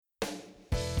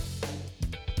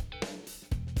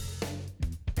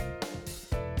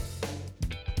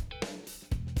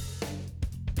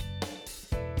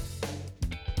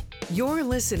You're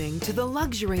listening to The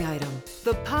Luxury Item,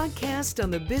 the podcast on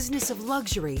the business of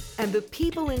luxury and the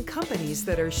people and companies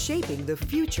that are shaping the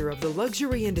future of the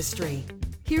luxury industry.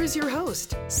 Here's your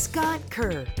host, Scott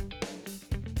Kerr.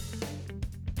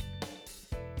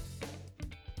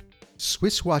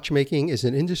 Swiss watchmaking is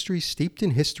an industry steeped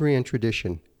in history and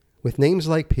tradition. With names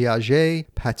like Piaget,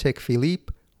 Patek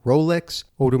Philippe, Rolex,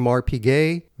 Audemars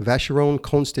Piguet, Vacheron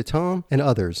Constantin, and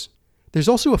others. There's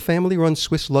also a family-run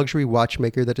Swiss luxury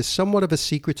watchmaker that is somewhat of a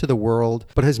secret to the world,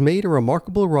 but has made a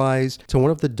remarkable rise to one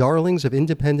of the darlings of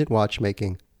independent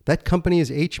watchmaking. That company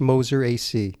is Moser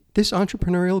AC. This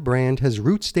entrepreneurial brand has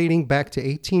roots dating back to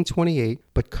 1828,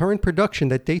 but current production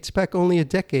that dates back only a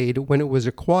decade when it was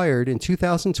acquired in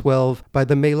 2012 by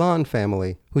the Meylan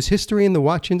family, whose history in the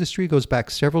watch industry goes back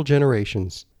several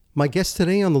generations. My guest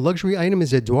today on The Luxury Item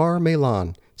is Edouard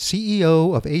Meylan,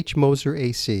 CEO of Moser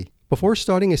AC. Before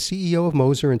starting as CEO of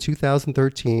Moser in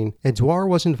 2013, Edouard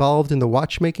was involved in the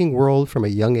watchmaking world from a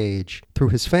young age, through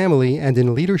his family and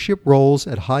in leadership roles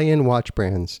at high-end watch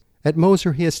brands. At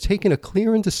Moser, he has taken a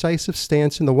clear and decisive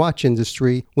stance in the watch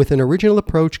industry with an original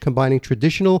approach combining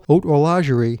traditional haute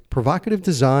horlogerie, provocative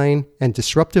design, and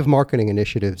disruptive marketing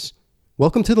initiatives.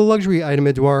 Welcome to The Luxury Item,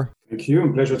 Edouard. Thank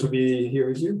you. Pleasure to be here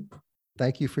with you.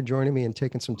 Thank you for joining me and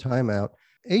taking some time out.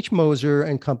 Moser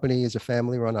and Company is a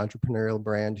family-run entrepreneurial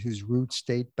brand whose roots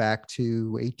date back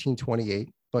to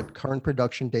 1828, but current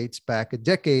production dates back a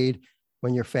decade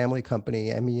when your family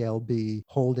company, MELB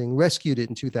Holding, rescued it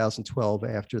in 2012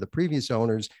 after the previous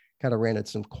owners kind of ran into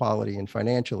some quality and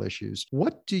financial issues.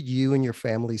 What do you and your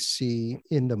family see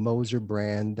in the Moser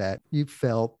brand that you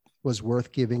felt was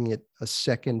worth giving it a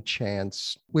second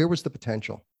chance? Where was the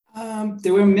potential?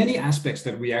 There were many aspects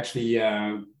that we actually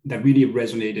that really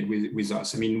resonated with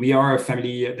us. I mean, we are a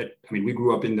family we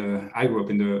grew up I grew up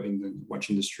in the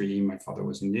watch industry. My father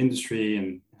was in the industry,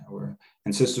 and our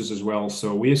ancestors as well.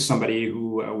 So we're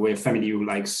we're a family who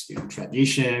likes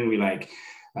tradition. We like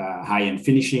high-end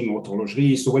finishing, haute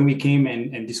horlogerie. So when we came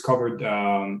and discovered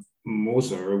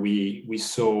Moser, we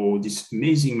saw this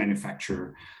amazing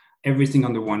manufacturer. Everything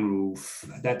under one roof.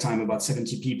 At that time, about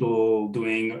 70 people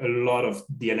doing a lot of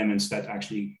the elements that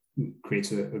actually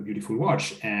creates a beautiful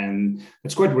watch. And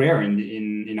it's quite rare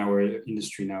in our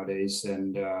industry nowadays,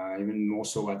 and even more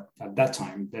so at that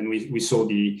time. Then we saw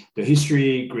the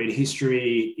history, great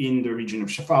history in the region of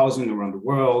Schaffhausen, around the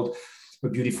world, a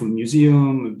beautiful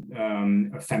museum,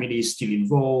 a family still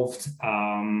involved,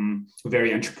 a very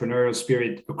entrepreneurial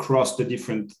spirit across the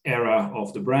different era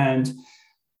of the brand.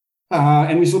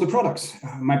 And we saw the products.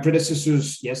 My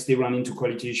predecessors, yes, they ran into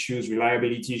quality issues,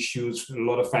 reliability issues, a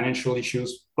lot of financial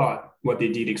issues, but what they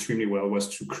did extremely well was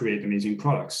to create amazing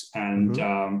products. And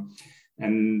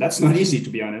and that's not easy, to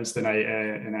be honest. And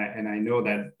I know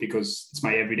that because it's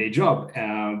my everyday job.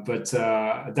 But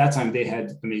at that time, they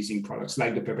had amazing products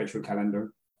like the perpetual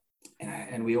calendar.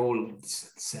 And we all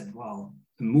said, well,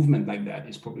 a movement like that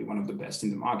is probably one of the best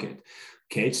in the market.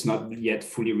 Okay, it's not yet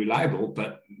fully reliable,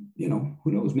 but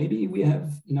who knows? Maybe we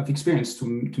have enough experience to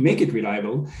make it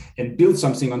reliable and build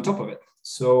something on top of it.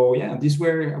 So yeah, these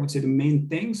were, I would say, the main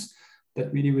things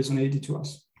that really resonated to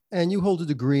us. And you hold a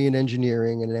degree in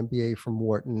engineering and an MBA from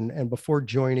Wharton. And before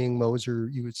joining Moser,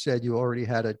 you had said you already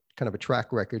had a kind of a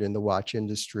track record in the watch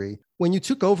industry. When you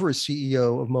took over as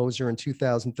CEO of Moser in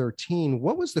 2013,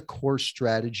 what was the core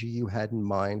strategy you had in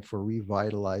mind for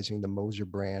revitalizing the Moser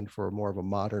brand for more of a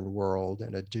modern world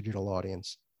and a digital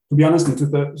audience? To be honest, in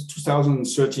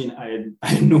 2013, I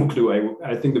had no clue.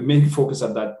 I think the main focus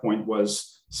at that point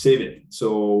was save it.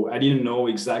 So I didn't know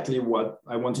exactly what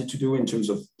I wanted to do in terms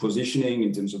of positioning,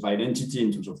 in terms of identity, in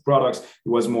terms of products. It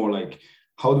was more like,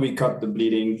 how do we cut the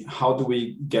bleeding? How do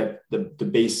we get the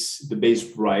base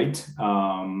right?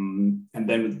 And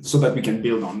then so that we can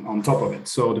build on top of it.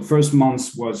 So the first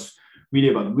months was really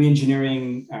about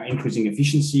re-engineering, increasing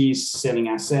efficiencies, selling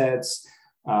assets,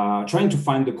 trying to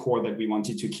find the core that we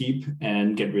wanted to keep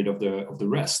and get rid of the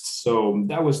rest. So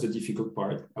that was the difficult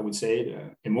part, I would say,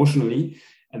 emotionally.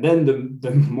 And then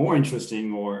the more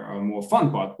interesting or more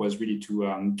fun part was really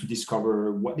to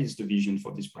discover what is the vision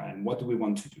for this brand, what do we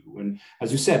want to do, and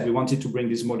as you said, we wanted to bring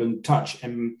this modern touch.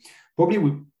 And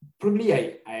when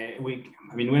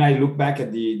I look back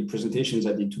at the presentations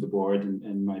I did to the board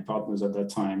and my partners at that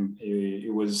time,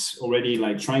 it was already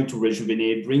like trying to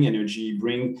rejuvenate, bring energy,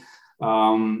 bring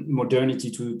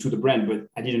modernity to the brand, but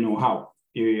I didn't know how.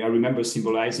 I remember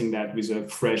symbolizing that with a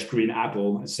fresh green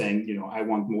apple, saying, I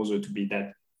want Moser to be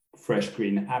that fresh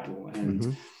green apple.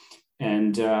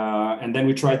 And then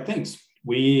we tried things.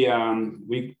 We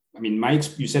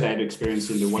you said I had experience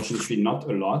in the watch industry, not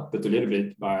a lot, but a little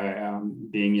bit by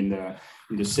being in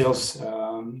the sales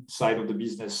side of the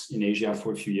business in Asia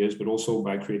for a few years, but also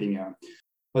by creating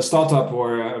a startup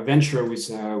or a venture with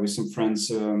some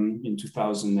friends in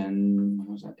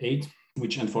 2008,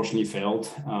 which unfortunately failed.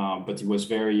 But it was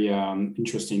very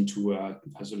interesting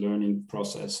as a learning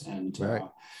process, and right.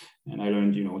 And I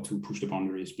learned, to push the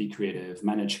boundaries, be creative,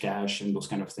 manage cash, and those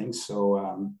kind of things. So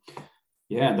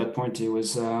at that point, it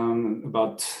was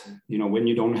about, when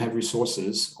you don't have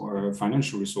resources or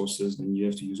financial resources, then you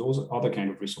have to use all other kind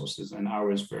of resources. And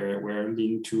ours were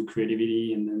leaning to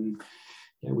creativity, and then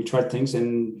we tried things,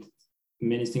 and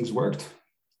many things worked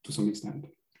to some extent.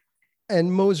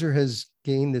 And Moser has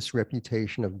gained this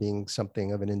reputation of being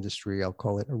something of an industry, I'll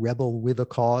call it a rebel with a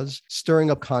cause, stirring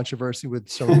up controversy with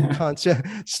some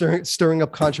stirring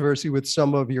up controversy with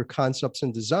some of your concepts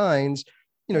and designs.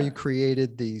 You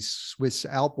created the Swiss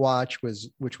Alp watch,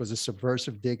 which was a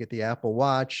subversive dig at the Apple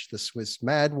Watch, the Swiss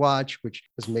Mad watch, which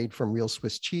was made from real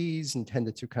Swiss cheese,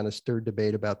 intended to kind of stir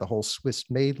debate about the whole Swiss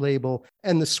made label,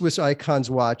 and the Swiss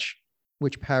Icons watch,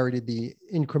 which parodied the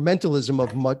incrementalism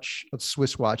of much of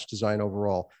Swiss watch design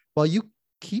overall. While you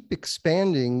keep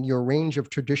expanding your range of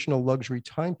traditional luxury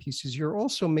timepieces, you're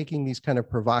also making these kind of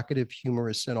provocative,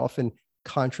 humorous, and often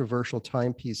controversial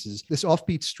timepieces, this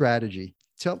offbeat strategy.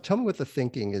 Tell me what the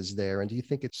thinking is there, and do you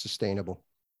think it's sustainable?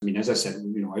 As I said,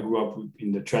 I grew up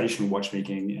in the traditional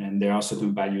watchmaking, and there are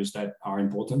certain values that are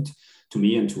important to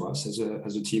me and to us as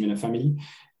a team and a family.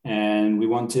 And we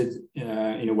wanted,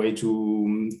 in a way,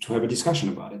 to have a discussion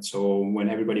about it. So when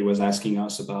everybody was asking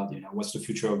us about, what's the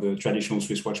future of the traditional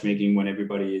Swiss watchmaking, when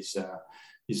everybody is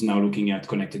now looking at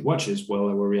connected watches, well,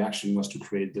 our reaction was to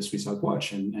create the Swiss Alp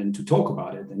watch and to talk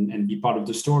about it and be part of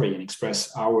the story and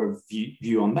express our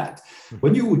view on that. Mm-hmm.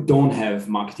 When you don't have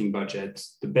marketing budget,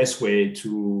 the best way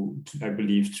to I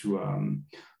believe,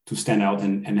 to stand out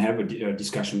and have a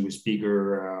discussion with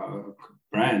bigger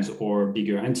brands or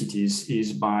bigger entities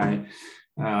is by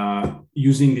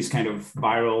using this kind of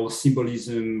viral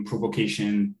symbolism,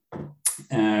 provocation,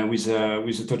 with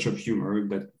a touch of humor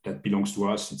that belongs to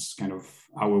us. It's kind of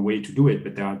our way to do it,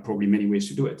 but there are probably many ways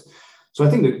to do it. So I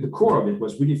think the core of it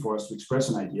was really for us to express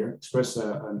an idea, express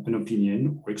an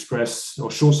opinion,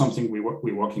 or show something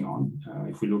we're working on.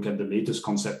 If we look at the latest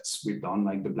concepts we've done,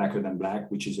 like the Blacker Than Black,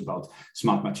 which is about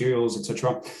smart materials,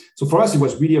 etc. So for us, it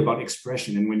was really about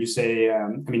expression. And when you say,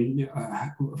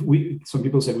 some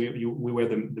people said we were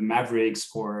the Mavericks,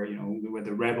 or we were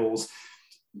the rebels.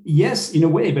 Yes, in a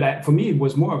way, but for me, it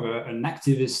was more of an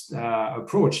activist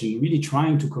approach in really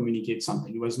trying to communicate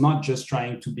something. It was not just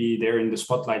trying to be there in the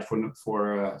spotlight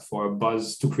for a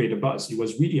buzz, to create a buzz. It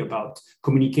was really about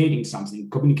communicating something,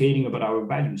 communicating about our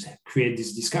values, create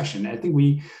this discussion. I think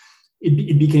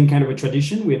it became kind of a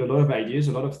tradition. We had a lot of ideas,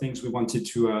 a lot of things we wanted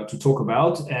to talk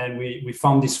about, and we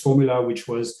found this formula, which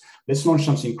was, let's launch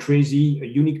something crazy, a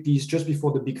unique piece just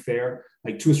before the big fair,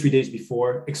 like 2 or 3 days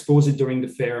before, expose it during the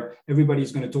fair.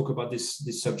 Everybody's going to talk about this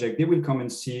subject. They will come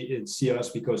and see us,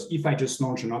 because if I just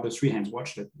launch another 3-hands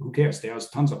watch, who cares? There's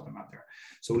tons of them out there.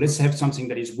 So let's have something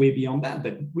that is way beyond that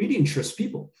really interests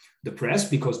people. The press,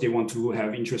 because they want to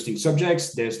have interesting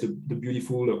subjects. There's the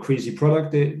beautiful or crazy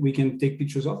product that we can take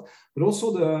pictures of, but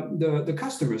also the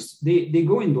customers. They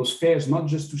go in those fairs not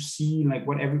just to see like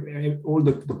all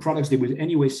the products they will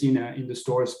anyway see in the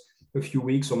stores a few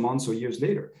weeks or months or years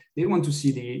later. They want to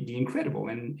see the incredible,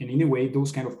 and in a way,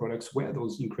 those kind of products were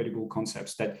those incredible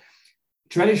concepts that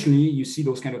traditionally you see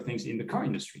those kind of things in the car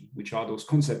industry, which are those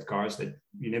concept cars that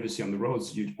you never see on the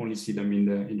roads. You only see them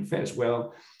in the fairs.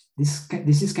 Well,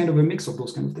 this is kind of a mix of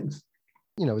those kind of things.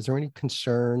 Is there any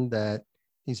concern that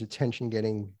these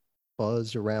attention-getting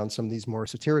buzz around some of these more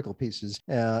satirical pieces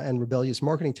and rebellious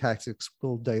marketing tactics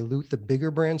will dilute the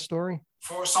bigger brand story?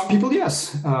 For some people,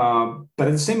 yes. But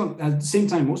at the same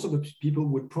time, most of the people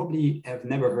would probably have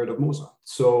never heard of Moser.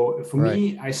 So for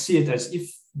me, I see it as,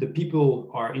 if the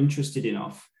people are interested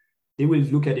enough, they will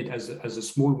look at it as a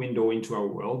small window into our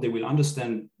world. They will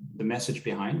understand the message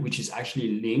behind, which is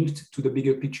actually linked to the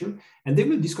bigger picture, and they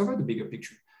will discover the bigger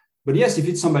picture. But yes, if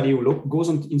it's somebody who goes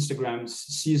on Instagram,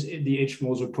 sees the H.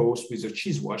 Moser post with a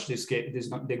cheese watch, they're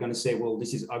going to say, well,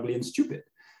 this is ugly and stupid.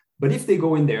 But if they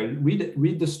go in there,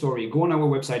 read the story, go on our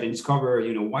website and discover,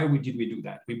 why did we do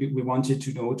that? We wanted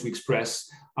to express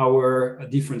our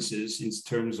differences in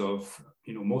terms of,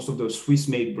 most of those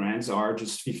Swiss-made brands are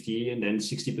just 50 and then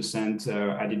 60%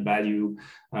 added value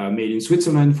made in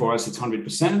Switzerland. For us, it's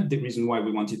 100%. The reason why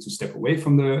we wanted to step away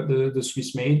from the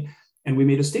Swiss-made, and we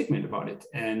made a statement about it.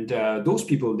 And those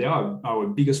people, they are our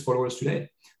biggest followers today.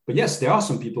 But yes, there are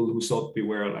some people who thought we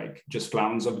were like just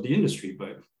clowns of the industry,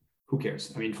 but who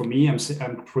cares? I mean, for me,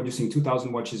 I'm producing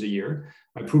 2,000 watches a year.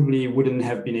 I probably wouldn't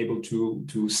have been able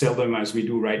to sell them as we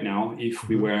do right now if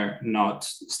we were not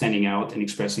standing out and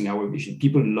expressing our vision.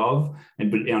 People love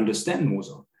and understand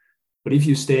Moser. But if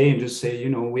you stay and just say,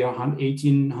 we are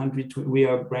 1800, we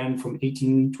are a brand from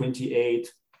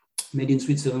 1828, made in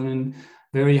Switzerland,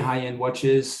 very high-end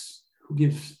watches, who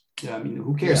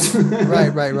cares?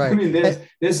 Yeah. Right. I mean,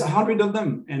 there's 100 of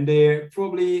them, and they're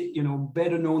probably,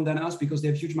 better known than us because they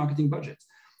have huge marketing budgets.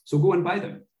 So go and buy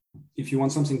them. If you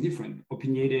want something different,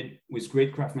 opinionated, with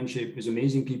great craftsmanship, with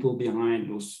amazing people behind,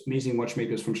 those amazing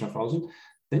watchmakers from Schaffhausen,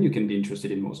 then you can be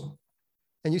interested in Moser.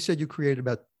 And you said you created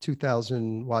about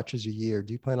 2,000 watches a year.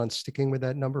 Do you plan on sticking with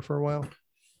that number for a while?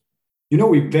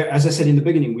 As I said in the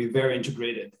beginning, we're very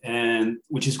integrated, and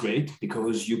which is great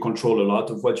because you control a lot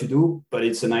of what you do, but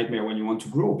it's a nightmare when you want to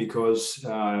grow because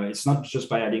it's not just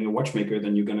by adding a watchmaker,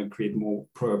 then you're going to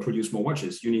produce more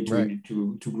watches. You need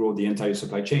to grow the entire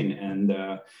supply chain.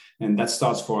 And that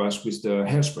starts for us with the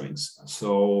hairsprings.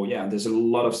 So yeah, there's a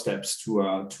lot of steps to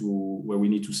where we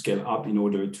need to scale up in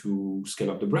order to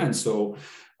scale up the brand. So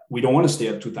we don't want to stay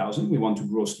at 2,000. We want to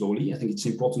grow slowly. I think it's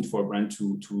important for a brand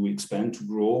to expand, to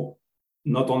grow,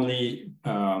 not only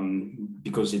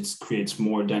because it creates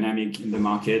more dynamic in the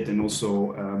market and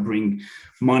also bring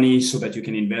money so that you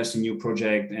can invest in new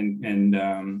project and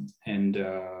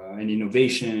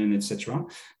innovation, etc.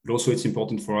 But also it's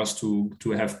important for us to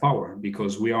have power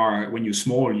because when you're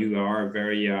small, you are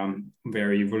very,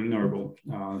 very vulnerable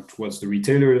towards the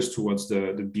retailers, towards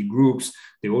the big groups.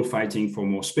 They're all fighting for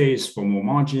more space, for more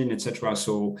margin, etc.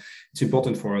 So it's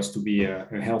important for us to be a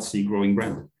healthy, growing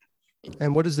brand.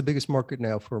 And what is the biggest market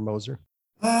now for Moser?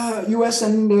 US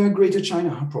and Greater China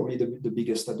are probably the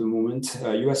biggest at the moment.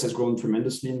 US has grown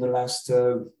tremendously in the last,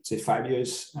 say, 5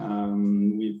 years.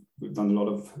 We've done a lot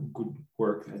of good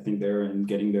work, I think, there and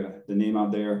getting the name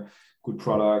out there, good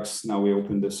products. Now we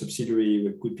opened a subsidiary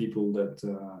with good people that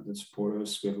support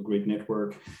us. We have a great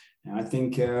network. And I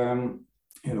think,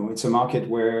 it's a market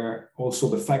where also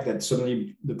the fact that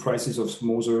suddenly the prices of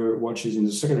Moser watches in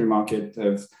the secondary market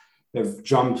have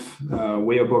jumped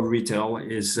way above retail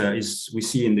is we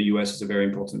see in the US is a very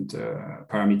important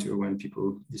parameter when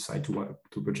people decide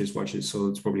to purchase watches. So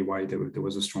it's probably why there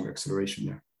was a strong acceleration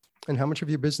there. And how much of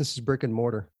your business is brick and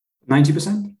mortar?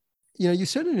 90%. You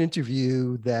said in an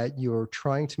interview that you're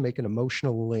trying to make an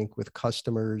emotional link with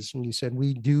customers. And you said,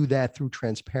 we do that through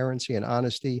transparency and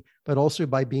honesty, but also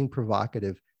by being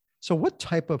provocative. So what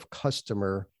type of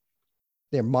customer,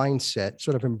 their mindset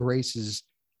sort of embraces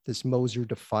this Moser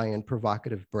defiant,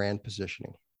 provocative brand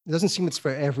positioning? It doesn't seem it's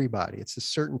for everybody. It's a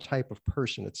certain type of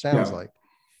person, it sounds like.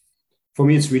 For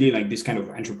me, it's really like this kind of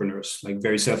entrepreneurs, like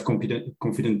very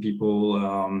confident people.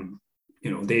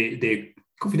 They're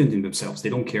confident in themselves. They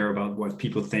don't care about what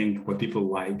people think, what people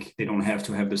like. They don't have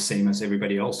to have the same as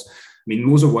everybody else. I mean,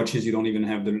 Moser watches, you don't even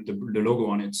have the logo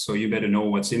on it. So you better know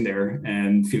what's in there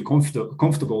and feel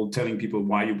comfortable telling people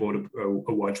why you bought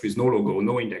a watch with no logo,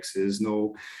 no indexes,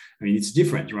 it's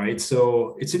different, right?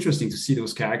 So it's interesting to see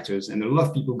those characters. And a lot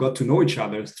of people got to know each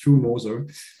other through Moser.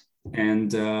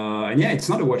 And it's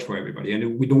not a watch for everybody.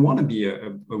 And we don't want to be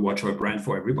a watch or a brand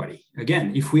for everybody.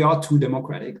 Again, if we are too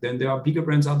democratic, then there are bigger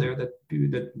brands out there that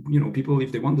people,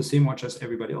 if they want the same watch as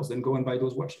everybody else, then go and buy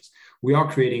those watches. We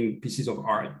are creating pieces of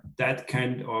art that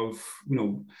kind of,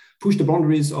 push the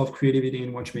boundaries of creativity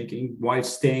in watchmaking while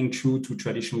staying true to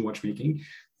traditional watchmaking.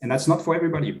 And that's not for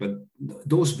everybody, but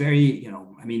those very,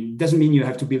 it doesn't mean you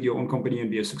have to build your own company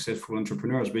and be a successful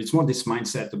entrepreneur, but it's more this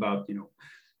mindset about,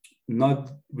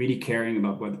 not really caring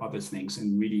about what others think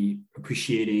and really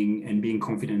appreciating and being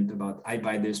confident about, I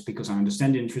buy this because I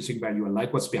understand the intrinsic value, I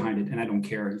like what's behind it, and I don't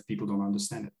care if people don't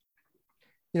understand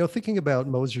it. Thinking about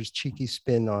Moser's cheeky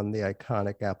spin on the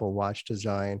iconic Apple Watch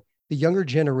design, the younger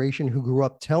generation who grew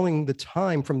up telling the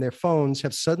time from their phones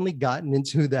have suddenly gotten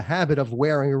into the habit of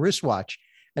wearing a wristwatch.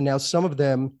 And now some of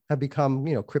them have become,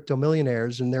 crypto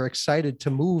millionaires, and they're excited to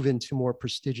move into more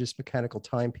prestigious mechanical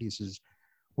timepieces.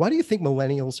 Why do you think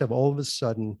millennials have all of a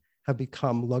sudden have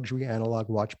become luxury analog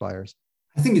watch buyers?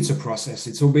 I think it's a process.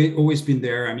 It's always been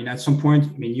there. At some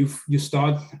point, you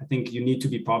start, I think you need to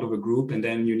be part of a group and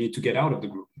then you need to get out of the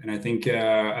group. And I think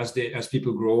as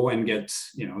people grow and get,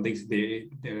 the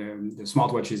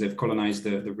smartwatches have colonized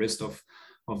the wrist of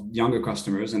younger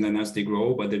customers. And then as they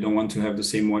grow, but they don't want to have the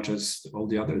same watch as all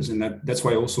the others. And that's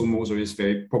why also Moser is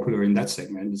very popular in that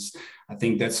segment. I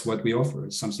think that's what we offer.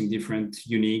 It's something different,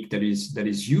 unique, that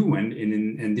is you.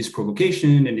 And this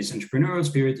provocation and this entrepreneurial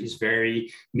spirit is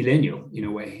very millennial in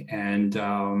a way. And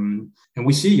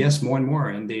we see, yes, more and more.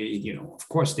 And they, of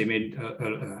course, they made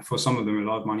for some of them a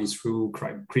lot of money through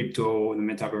crypto and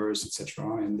the metaverse,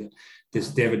 etc. And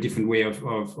they have a different way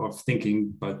of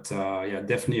thinking. But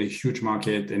definitely a huge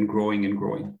market and growing and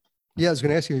growing. Yeah, I was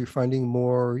going to ask you, are you finding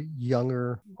more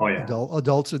younger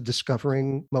adults are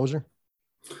discovering Moser?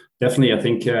 Definitely. I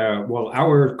think,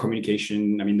 our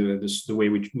communication, I mean, the way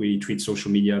we treat social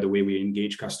media, the way we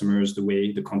engage customers,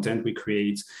 the content we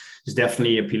create is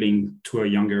definitely appealing to a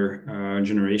younger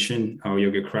generation, or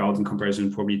younger crowd in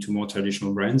comparison probably to more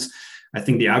traditional brands. I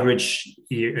think the average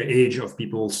age of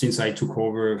people since I took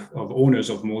over of owners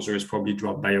of Moser has probably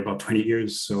dropped by about 20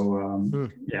 years. So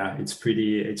it's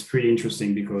pretty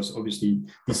interesting, because obviously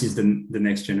this is the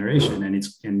next generation,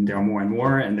 and there are more and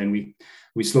more. And then we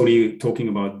slowly talking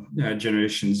about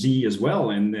Generation Z as well.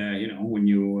 And when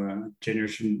you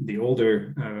the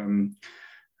older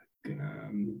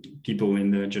people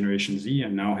in the Generation Z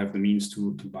and now have the means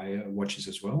to buy watches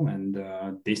as well, and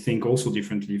they think also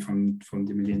differently from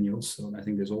the millennials. So I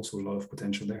think there's also a lot of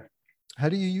potential there. How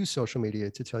do you use social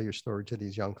media to tell your story to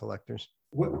these young collectors?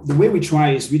 The way we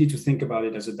try is really to think about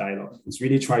it as a dialogue. It's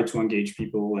really try to engage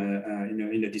people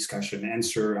in the discussion. I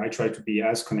try to be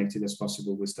as connected as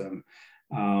possible with them.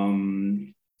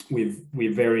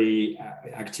 We're very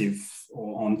active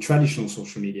on traditional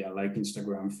social media like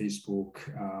Instagram, Facebook.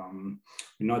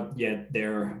 We're not yet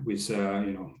there with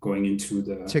going into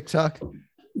the TikTok,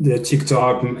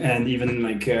 and even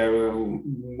like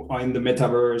in the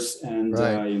metaverse and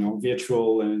right.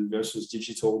 Virtual and versus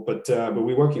digital. But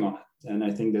we're working on it, and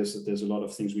I think there's a lot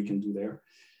of things we can do there.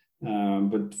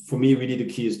 But for me, really the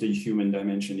key is the human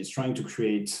dimension. It's trying to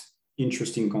create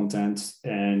interesting content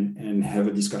and have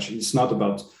a discussion. It's not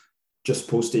about just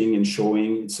posting and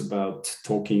showing. It's about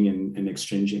talking and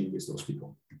exchanging with those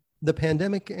people. The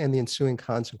pandemic and the ensuing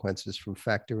consequences from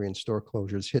factory and store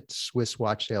closures hit Swiss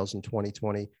watch sales in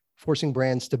 2020, forcing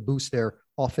brands to boost their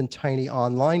often tiny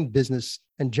online business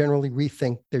and generally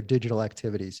rethink their digital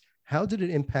activities. How did it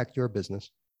impact your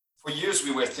business? For years,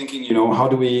 we were thinking,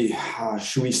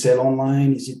 should we sell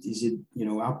online? Is it,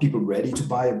 are people ready to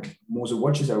buy Moser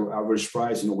watches? Our average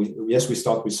price, we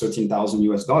start with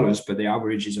 $13,000, but the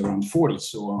average is around 40.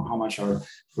 So how much are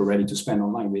we ready to spend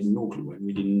online? We had no clue, and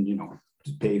we didn't,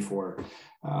 pay for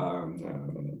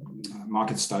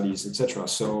market studies, etc.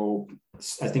 So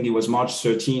I think it was March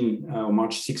 13 or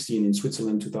March 16 in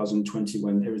Switzerland, 2020,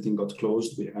 when everything got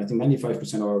closed. I think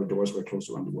 95% of our doors were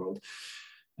closed around the world.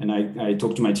 And I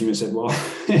talked to my team and said, well,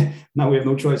 now we have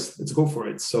no choice. Let's go for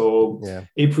it. So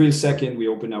April 2nd, we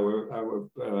opened our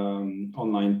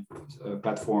online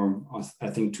platform. I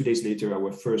think 2 days later,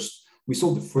 we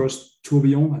sold the first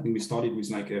tourbillon. I think we started with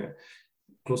like a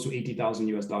close to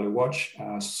 $80,000 watch,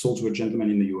 sold to a gentleman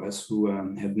in the US who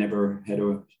had never had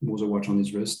a Moser watch on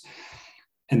his wrist.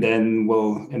 And then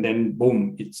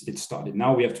boom, it started.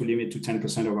 Now we have to limit to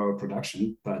 10% of our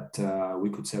production, but we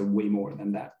could sell way more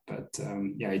than that. But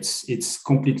it's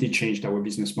completely changed our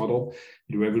business model.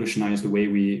 It revolutionized the way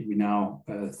we now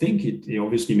think. It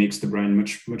obviously makes the brand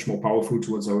much more powerful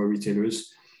towards our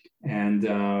retailers. And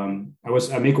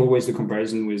I make always the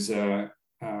comparison with a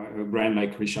brand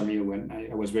like Richard Mille. When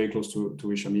I was very close to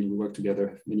Richard Mille, we worked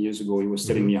together many years ago. He was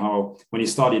telling me how when he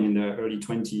started in the early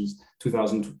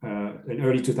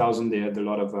 2000, they had a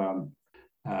lot of,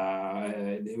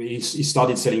 he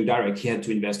started selling direct. He had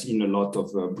to invest in a lot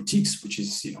of boutiques, which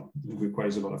is,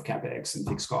 requires a lot of CapEx and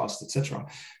fixed costs, etc.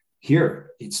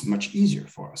 Here, it's much easier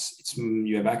for us.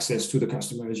 You have access to the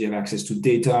customers, you have access to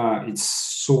data. It's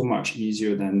so much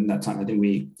easier than that time. I think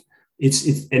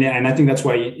and I think that's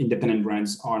why independent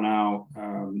brands are now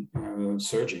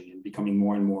surging and becoming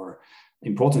more and more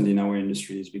important in our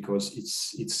industries, because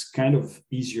it's kind of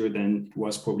easier than it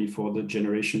was probably for the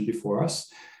generation before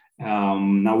us.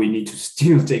 Now we need to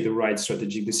still take the right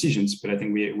strategic decisions, but I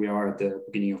think we are at the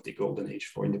beginning of the golden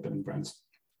age for independent brands.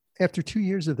 After 2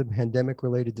 years of the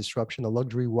pandemic-related disruption, the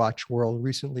luxury watch world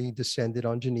recently descended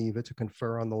on Geneva to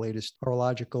confer on the latest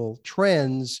horological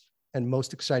trends and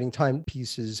most exciting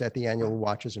timepieces at the annual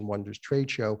Watches and Wonders trade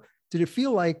show. Did it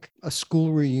feel like a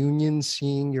school reunion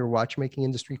seeing your watchmaking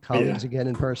industry colleagues again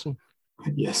in person?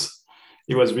 Yes.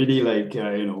 It was really like,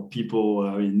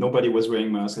 people, nobody was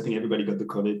wearing masks. I think everybody got the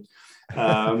COVID.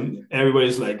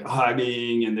 Everybody's like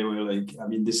hugging, and they were like,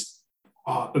 this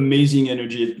amazing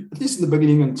energy, at least in the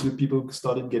beginning, until people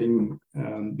started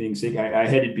being sick. I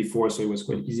had it before, so it was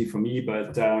quite easy for me,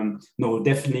 but no,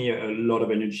 definitely a lot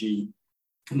of energy,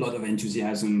 a lot of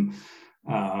enthusiasm.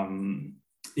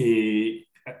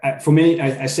 For me,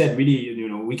 I said really,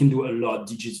 we can do a lot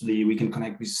digitally. We can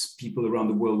connect with people around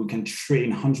the world. We can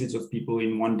train hundreds of people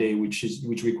in one day, which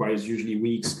requires usually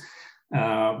weeks.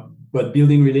 But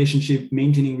building relationship,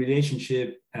 maintaining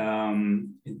relationship,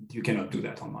 you cannot do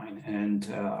that online. And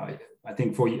I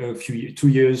think for 2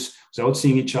 years without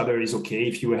seeing each other is okay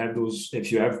if you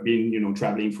have been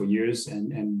traveling for years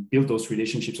and build those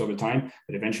relationships over time,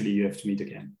 but eventually you have to meet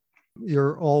again.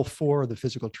 You're all for the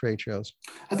physical trade shows.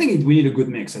 I think we need a good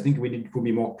mix. I think we need to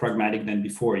be more pragmatic than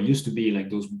before. It used to be like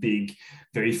those big,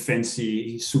 very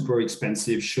fancy, super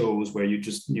expensive shows where you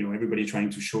just, everybody trying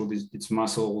to show its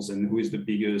muscles and who is the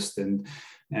biggest and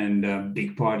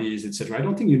big parties, etc. I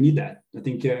don't think you need that. I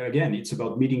think, again, it's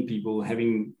about meeting people,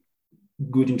 having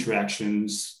good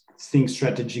interactions, think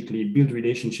strategically, build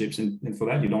relationships. And for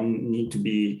that, you don't need to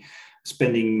be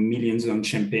spending millions on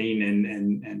champagne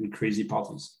and crazy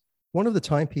parties. One of the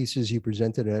timepieces you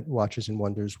presented at Watches and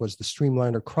Wonders was the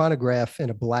Streamliner chronograph in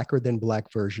a blacker than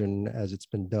black version, as it's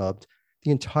been dubbed.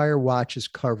 The entire watch is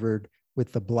covered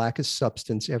with the blackest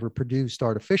substance ever produced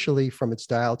artificially, from its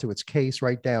dial to its case,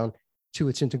 right down to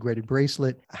its integrated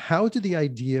bracelet. How did the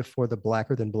idea for the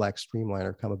blacker than black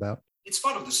Streamliner come about? It's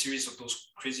part of the series of those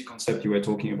crazy concepts you were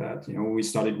talking about. We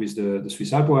started with the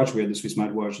Swiss Alp watch. We had the Swiss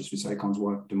Mad watch, the Swiss Icons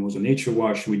watch, the Moser Nature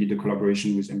watch. We did a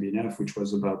collaboration with MBNF, which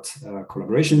was about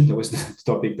collaboration. That was the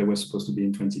topic that was supposed to be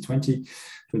in 2020.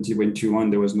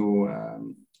 2021, there was no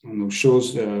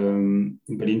shows. But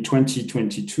in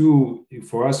 2022,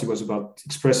 for us, it was about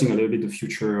expressing a little bit the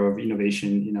future of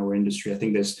innovation in our industry. I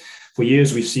think for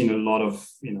years, we've seen a lot of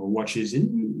watches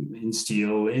in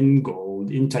steel, in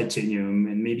gold, in titanium,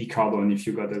 and maybe carbon if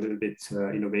you got a little bit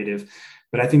innovative.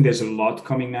 But I think there's a lot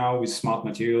coming now with smart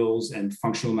materials and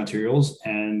functional materials,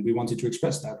 and we wanted to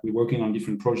express that. We're working on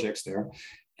different projects there.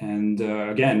 And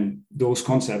again, those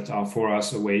concepts are for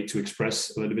us a way to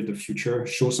express a little bit the future,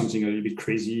 show something a little bit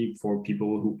crazy for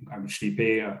people who actually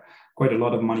pay quite a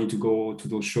lot of money to go to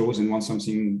those shows and want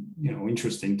something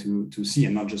interesting to see,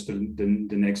 and not just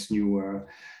the next new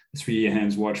 3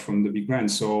 hands watch from the big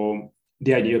brand. So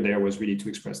the idea there was really to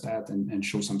express that and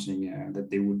show something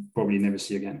that they would probably never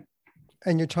see again.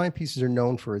 And your timepieces are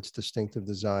known for its distinctive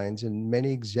designs, and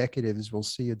many executives will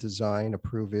see a design,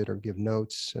 approve it, or give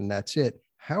notes, and that's it.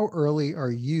 How early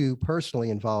are you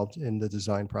personally involved in the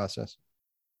design process?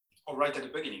 Oh, right at the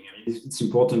beginning. It's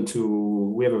important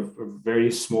we have a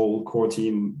very small core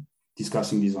team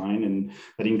discussing design, and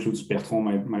that includes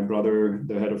Bertrand, my brother,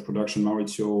 the head of production,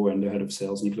 Maurizio, and the head of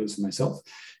sales, Nicholas, and myself.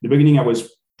 In the beginning, I was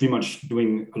pretty much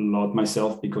doing a lot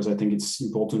myself because I think it's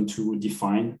important to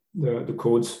define the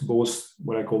codes, both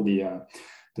what I call the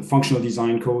functional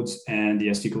design codes and the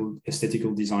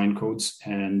aesthetical design codes.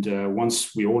 And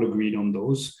once we all agreed on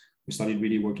those, we started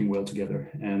really working well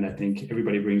together. And I think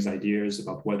everybody brings ideas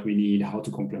about what we need, how to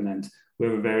complement. We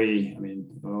have a very, I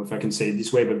don't know if I can say it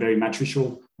this way, but very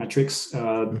matrix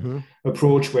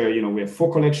approach where, we have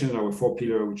 4 collections, our 4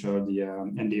 pillars, which are the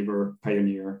Endeavor,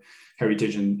 Pioneer,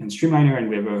 Heritage, and Streamliner. And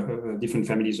we have different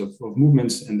families of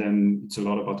movements. And then it's a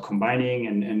lot about combining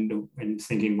and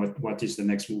thinking what is the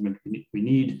next movement we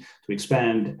need to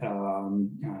expand,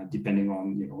 depending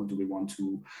on, do we want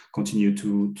to continue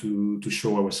to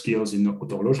show our skills in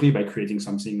horologery by creating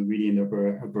something really in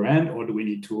the upper end, or do we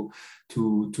need to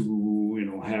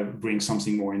bring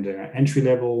something more in the entry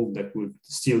level that would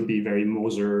still be very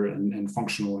Moser and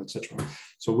functional, etc.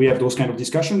 So we have those kind of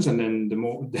discussions, and then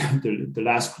the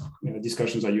last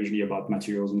discussions are usually about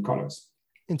materials and colors.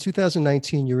 In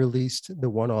 2019, you released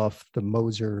the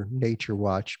Moser Nature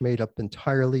watch, made up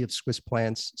entirely of Swiss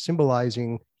plants,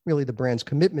 symbolizing really the brand's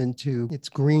commitment to its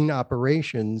green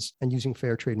operations and using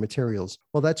fair trade materials.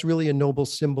 Well, that's really a noble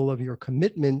symbol of your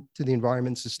commitment to the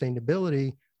environment and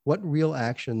sustainability. What real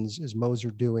actions is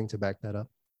Moser doing to back that up?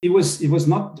 It was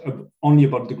not only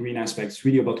about the green aspects,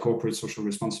 really about corporate social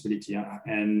responsibility,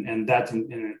 and that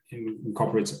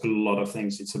incorporates a lot of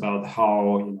things. It's about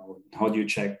how do you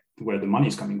check where the money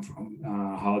is coming from?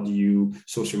 How do you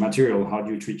source your material? How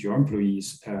do you treat your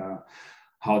employees?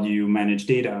 How do you manage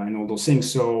data and all those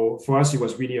things? So for us, it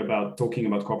was really about talking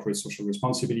about corporate social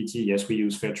responsibility. Yes, we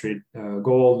use fair trade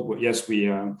gold. Yes,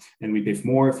 and we pay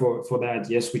more for that.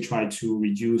 Yes, we try to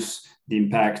reduce the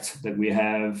impact that we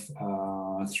have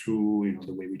through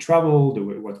the way we travel,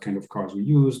 what kind of cars we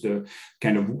use, the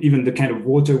kind of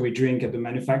water we drink at the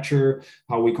manufacturer,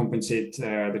 how we compensate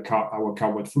our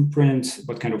carbon footprint,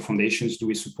 what kind of foundations do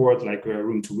we support, like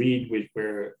Room to Read,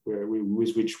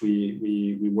 with which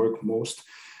we work most.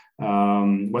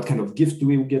 What kind of gift do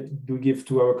we give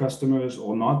to our customers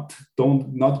or not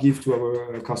give to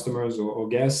our customers or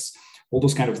guests? all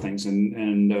those kind of things.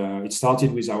 And it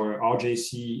started with our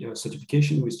RJC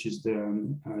certification, which is the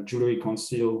Jewelry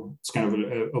Council. It's kind of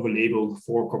a label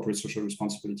for corporate social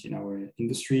responsibility in our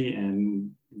industry.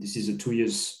 And this is a 2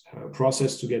 years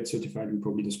process to get certified, and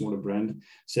probably the smaller brand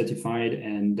certified.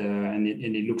 And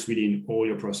it looks really in all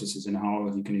your processes and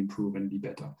how you can improve and be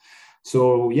better.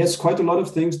 So yes, quite a lot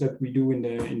of things that we do in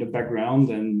the background,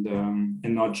 and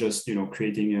not just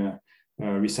creating a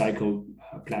recycled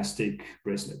plastic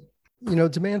bracelet.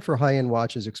 Demand for high-end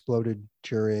watches exploded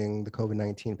during the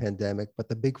COVID-19 pandemic, but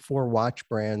the big four watch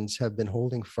brands have been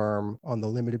holding firm on the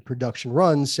limited production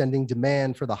runs, sending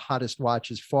demand for the hottest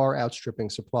watches far outstripping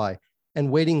supply.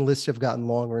 And waiting lists have gotten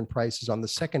longer, and prices on the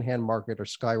secondhand market are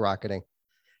skyrocketing.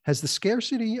 Has the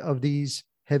scarcity of these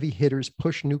heavy hitters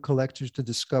pushed new collectors to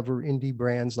discover indie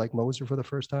brands like Moser for the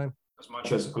first time? As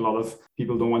much as a lot of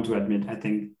people don't want to admit, I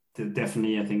think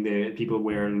the people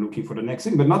were looking for the next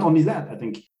thing. But not only that, I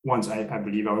think I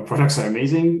believe our products are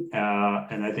amazing.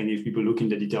 And I think if people look in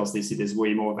the details, they see there's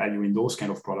way more value in those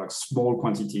kind of products, small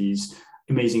quantities,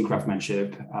 amazing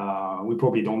craftsmanship. We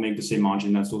probably don't make the same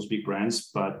margin as those big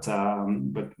brands, but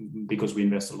because we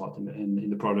invest a lot in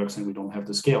the products and we don't have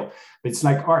the scale. But it's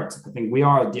like art. I think we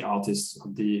are the artists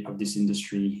of this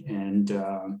industry, and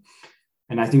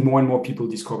I think more and more people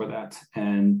discover that,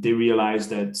 and they realize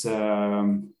that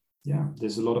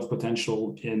there's a lot of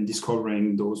potential in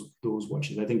discovering those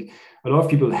watches. I think a lot of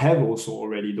people have also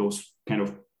already those kind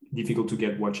of difficult to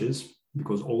get watches,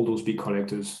 because all those big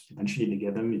collectors eventually they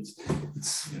get them.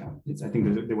 I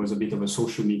think there was a bit of a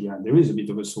social media. There is a bit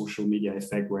of a social media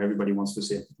effect where everybody wants to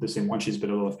say the same watches, but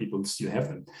a lot of people still have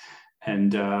them,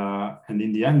 and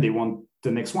in the end they want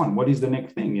the next one. What is the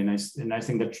next thing? And I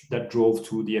think that drove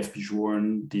to the FP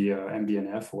Journe, the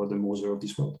MB&F, or the Moser of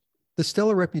this world. The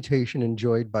stellar reputation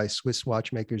enjoyed by Swiss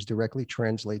watchmakers directly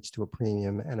translates to a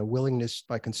premium and a willingness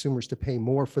by consumers to pay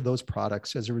more for those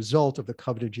products as a result of the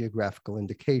coveted geographical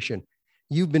indication.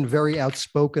 You've been very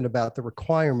outspoken about the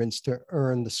requirements to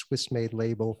earn the Swiss-made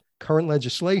label. Current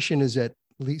legislation is at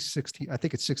least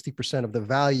 60% of the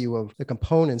value of the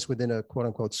components within a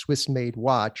quote-unquote Swiss-made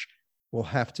watch will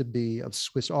have to be of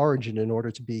Swiss origin in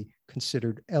order to be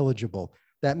considered eligible.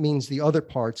 That means the other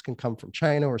parts can come from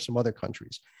China or some other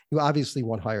countries. You obviously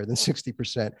want higher than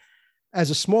 60%.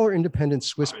 As a smaller independent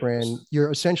Swiss brand,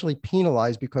 you're essentially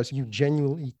penalized because you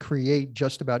genuinely create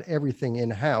just about everything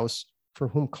in-house for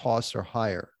whom costs are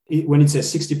higher. When it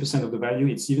says 60% of the value,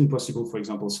 it's even possible, for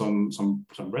example, some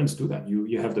brands do that.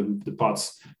 You have the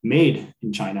parts made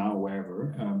in China or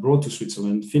wherever, brought to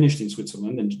Switzerland, finished in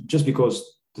Switzerland, and just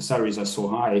because the salaries are so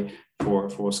high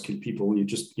for skilled people, you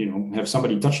just have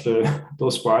somebody touch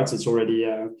those parts, it's already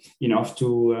enough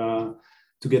to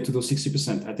get to those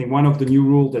 60%. I think one of the new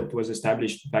rules that was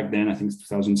established back then, I think it's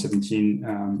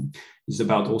 2017, is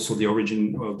about also the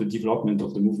origin of the development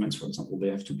of the movements. For example, they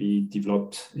have to be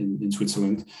developed in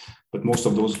Switzerland, but most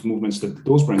of those movements that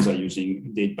those brands are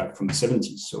using date back from the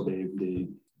 70s, so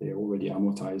they're already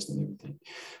amortized and everything.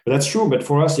 But that's true. But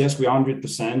for us, yes, we are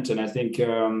 100%, and I think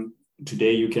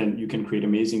today you can create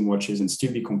amazing watches and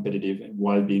still be competitive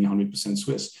while being 100%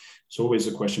 Swiss. It's always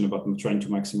a question about trying to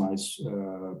maximize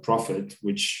profit,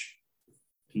 which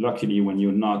luckily when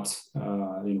you're not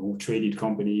traded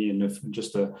company and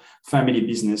just a family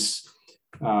business,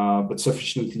 but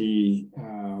sufficiently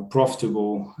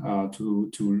profitable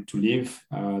to live,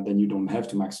 then you don't have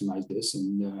to maximize this,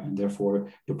 and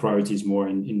therefore your priority is more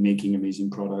in making amazing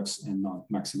products and not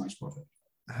maximize profit.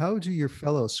 How do your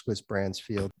fellow Swiss brands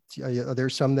feel? Are there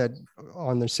some that are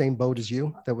on the same boat as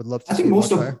you that would love to see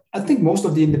I think most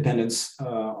of the independents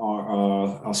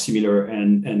are similar,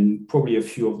 and probably a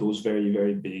few of those very,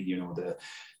 very big,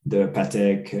 the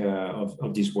Patek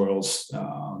of these worlds,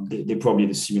 they're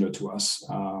probably similar to us.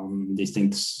 They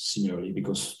think similarly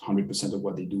because 100% of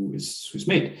what they do is Swiss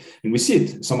made. And we see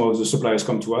it. Some of the suppliers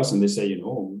come to us and they say,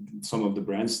 some of the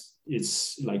brands,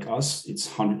 it's like us,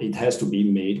 it has to be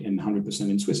made and 100%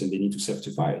 in Swiss, and they need to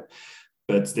certify it.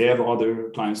 But they have other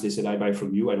clients, they said, I buy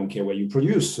from you, I don't care where you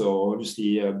produce. So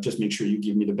obviously, just make sure you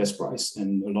give me the best price.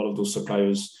 And a lot of those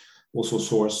suppliers also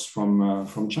source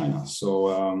from China.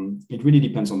 So it really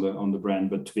depends on the brand.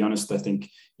 But to be honest, I think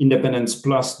independents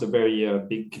plus the very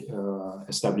big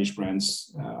established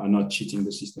brands are not cheating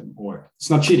the system. Or it's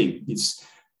not cheating. It's,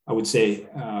 I would say,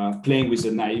 playing with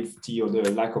the naivety or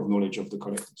the lack of knowledge of the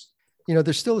collectors.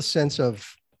 There's still a sense of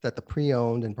that the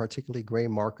pre-owned and particularly gray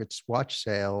markets watch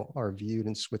sale are viewed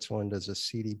in Switzerland as a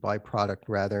seedy byproduct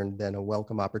rather than a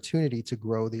welcome opportunity to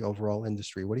grow the overall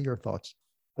industry. What are your thoughts?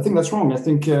 I think that's wrong. I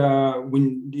think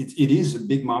when it is a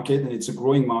big market and it's a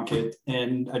growing market,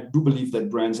 and I do believe that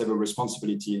brands have a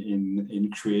responsibility in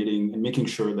creating and making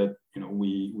sure that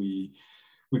we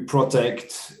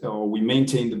protect or we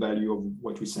maintain the value of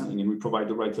what we're selling, and we provide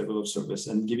the right level of service,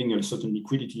 and giving a certain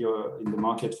liquidity in the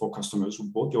market for customers who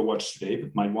bought your watch today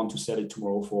but might want to sell it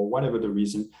tomorrow for whatever the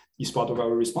reason is part of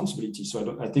our responsibility.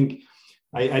 So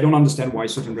I don't understand why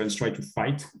certain brands try to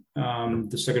fight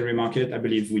the secondary market. I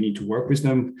believe we need to work with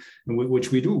them, and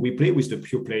which we do. We play with the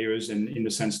pure players, and in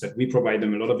the sense that we provide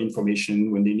them a lot of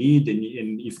information when they need,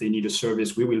 and if they need a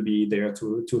service, we will be there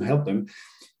to help them.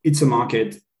 It's a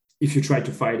market. If you try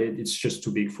to fight it, it's just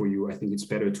too big for you. I think it's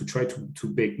better to try to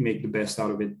make the best out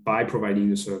of it by providing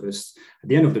the service. At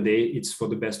the end of the day, it's for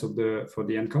the best for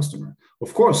the end customer.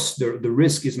 Of course, the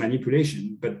risk is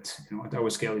manipulation, but at our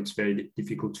scale, it's very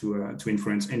difficult to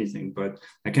influence anything. But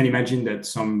I can imagine that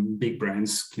some big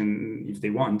brands can, if they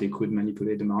want, they could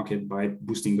manipulate the market by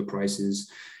boosting the prices,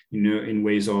 in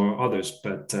ways or others.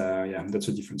 But that's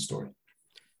a different story.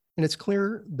 And it's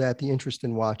clear that the interest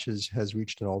in watches has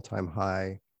reached an all-time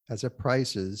high. As of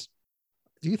prices,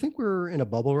 do you think we're in a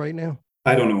bubble right now?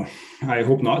 I don't know. I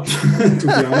hope not, to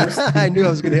be honest. I knew you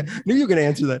were going to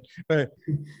answer that. Right.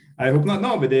 I hope not.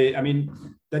 No, but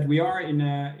that we are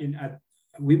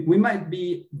we might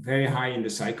be very high in the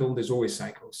cycle. There's always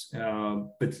cycles.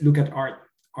 But look at art.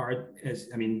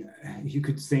 You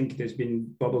could think there's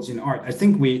been bubbles in art. I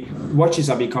think watches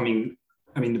are becoming,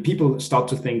 the people start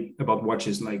to think about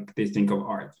watches like they think of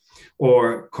art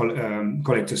or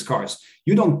collector's cars.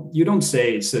 You don't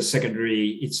say it's a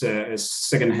secondary, it's a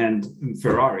secondhand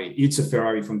Ferrari. It's a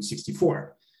Ferrari from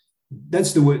 '64.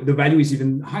 That's the value is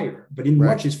even higher. But in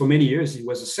watches for many years, it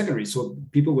was a secondary. So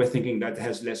people were thinking that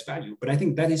has less value. But I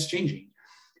think that is changing.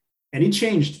 And it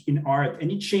changed in art, and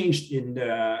it changed in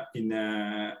art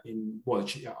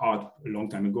a long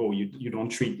time ago. You don't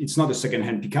treat, it's not a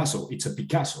secondhand Picasso, it's a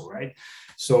Picasso, right?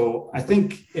 So I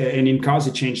think, and in cars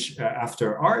it changed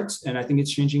after art, and I think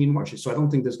it's changing in watches. So I don't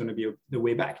think there's going to be the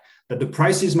way back. That the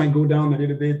prices might go down a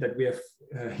little bit, that we have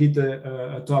hit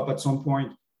a top at some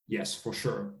point. Yes, for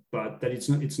sure. But that it's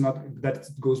not that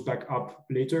goes back up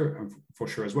later, for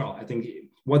sure as well. I think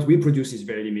what we produce is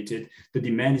very limited. The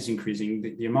demand is increasing.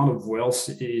 The amount of wealth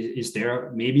is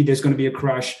there. Maybe there's going to be a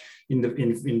crash in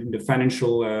the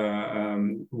financial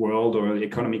world or the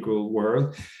economical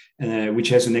world, which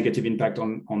has a negative impact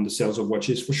on the sales of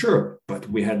watches for sure. But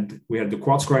we had the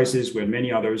quartz crisis, we had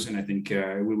many others, and I think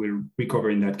we will recover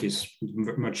in that case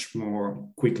much more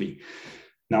quickly.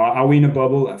 Now, are we in a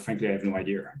bubble? Frankly, I have no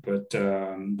idea. But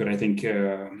I think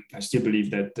I still believe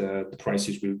that the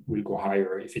prices will go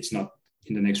higher. If it's not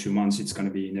in the next few months, it's going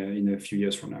to be in a few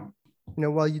years from now.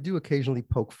 While you do occasionally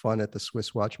poke fun at the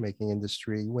Swiss watchmaking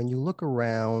industry, when you look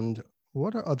around,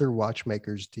 what other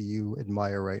watchmakers do you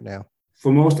admire right now?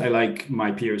 For most, I like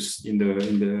my peers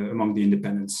among the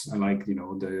independents. I like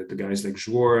the guys like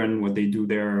Edouard and what they do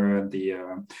there. The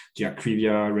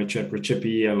Akrivia,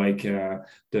 Recepi. I like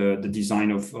the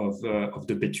design of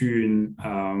the Bethune.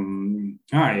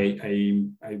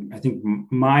 I think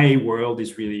my world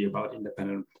is really about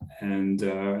independent, and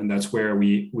that's where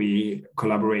we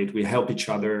collaborate. We help each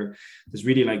other. There's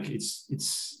really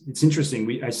it's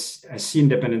interesting. I see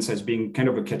independence as being kind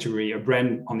of a category, a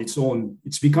brand on its own.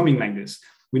 It's becoming like this.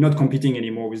 We're not competing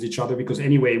anymore with each other because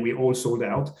anyway, we all sold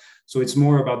out. So it's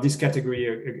more about this category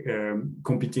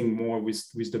competing more with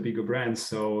the bigger brands.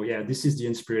 So yeah, this is the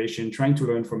inspiration, trying to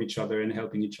learn from each other and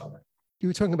helping each other. You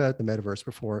were talking about the metaverse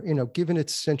before. Given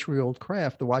its century-old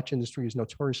craft, the watch industry is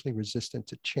notoriously resistant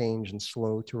to change and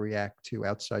slow to react to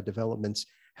outside developments.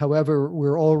 However,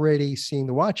 we're already seeing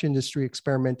the watch industry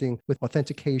experimenting with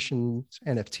authentication,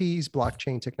 NFTs,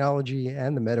 blockchain technology,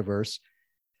 and the metaverse.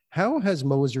 How has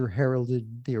Moser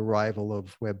heralded the arrival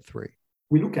of Web3?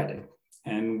 We look at it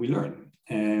and we learn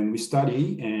and we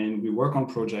study and we work on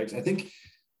projects. I think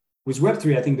with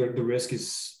Web3, I think the risk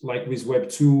is like with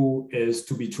Web2 is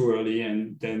to be too early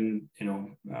and then,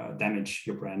 damage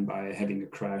your brand by having a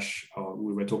crash.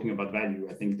 We were talking about value.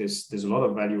 I think there's a lot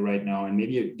of value right now, and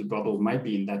maybe the bubble might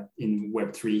be in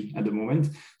Web3 at the moment.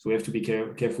 So we have to be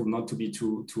careful not to be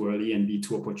too early and be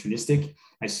too opportunistic.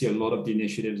 I see a lot of the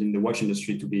initiatives in the watch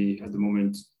industry to be at the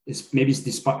moment. I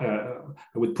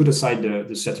would put aside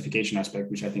the certification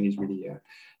aspect, which I think is really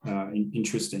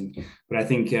interesting. But I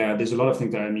think there's a lot of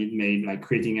things that I made, like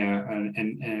creating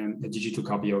a digital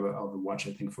copy of a watch.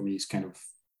 I think for me is kind of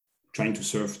trying to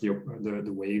surf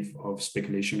the wave of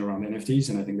speculation around NFTs,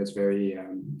 and I think that's very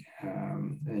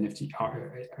NFT,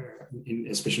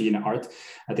 especially in art.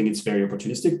 I think it's very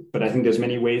opportunistic, but I think there's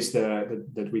many ways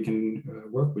that we can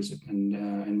work with it,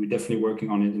 and we're definitely working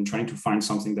on it and trying to find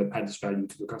something that adds value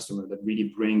to the customer, that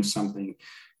really brings something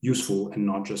useful, and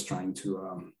not just trying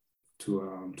to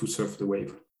surf the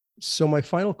wave. So my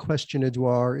final question,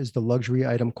 Edouard, is the luxury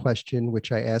item question,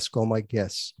 which I ask all my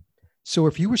guests. So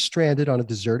if you were stranded on a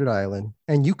deserted island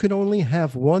and you could only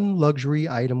have one luxury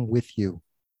item with you,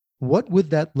 what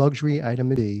would that luxury item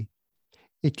be?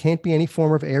 It can't be any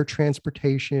form of air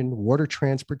transportation, water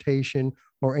transportation,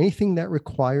 or anything that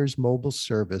requires mobile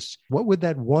service. What would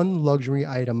that one luxury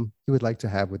item you would like to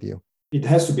have with you? It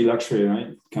has to be luxury, right?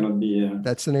 It cannot be...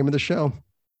 That's the name of the show.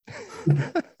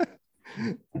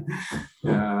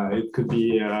 It could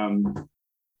be...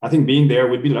 I think being there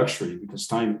would be luxury, because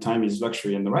time is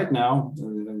luxury. And right now,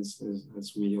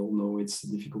 as we all know, it's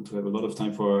difficult to have a lot of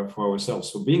time for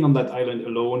ourselves. So being on that island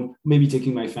alone, maybe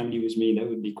taking my family with me, that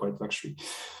would be quite luxury.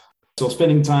 So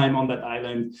spending time on that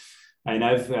island, and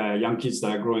I have young kids that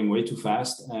are growing way too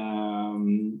fast.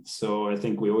 So I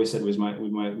think we always said with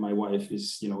my wife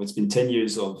is, it's been 10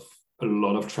 years of a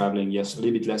lot of traveling. Yes, a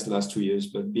little bit less the last 2 years,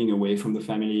 but being away from the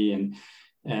family and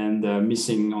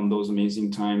missing on those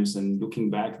amazing times, and looking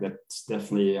back, that's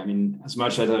definitely, as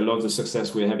much as I love the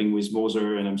success we're having with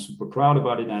Moser, and I'm super proud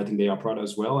about it, and I think they are proud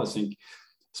as well, I think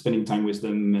spending time with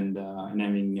them and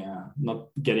having not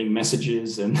getting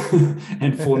messages and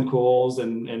and phone calls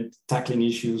and tackling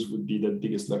issues would be the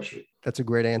biggest luxury. That's a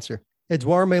great answer.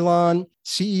 Edouard Meylan,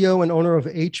 CEO and owner of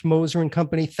H. Moser &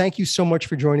 Company. Thank you so much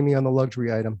for joining me on the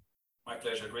luxury item. My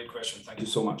pleasure. Great question. Thank you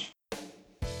so much.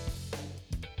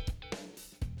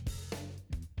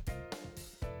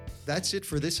 That's it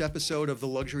for this episode of the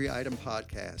Luxury Item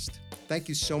Podcast. Thank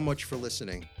you so much for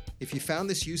listening. If you found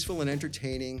this useful and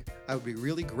entertaining, I would be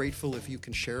really grateful if you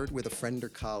can share it with a friend or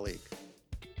colleague.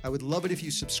 I would love it if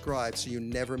you subscribe so you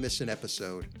never miss an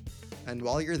episode. And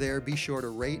while you're there, be sure to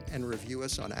rate and review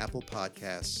us on Apple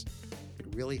Podcasts. It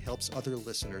really helps other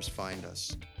listeners find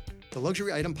us. The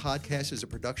Luxury Item Podcast is a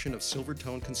production of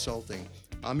Silvertone Consulting.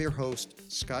 I'm your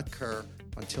host, Scott Kerr.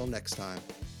 Until next time.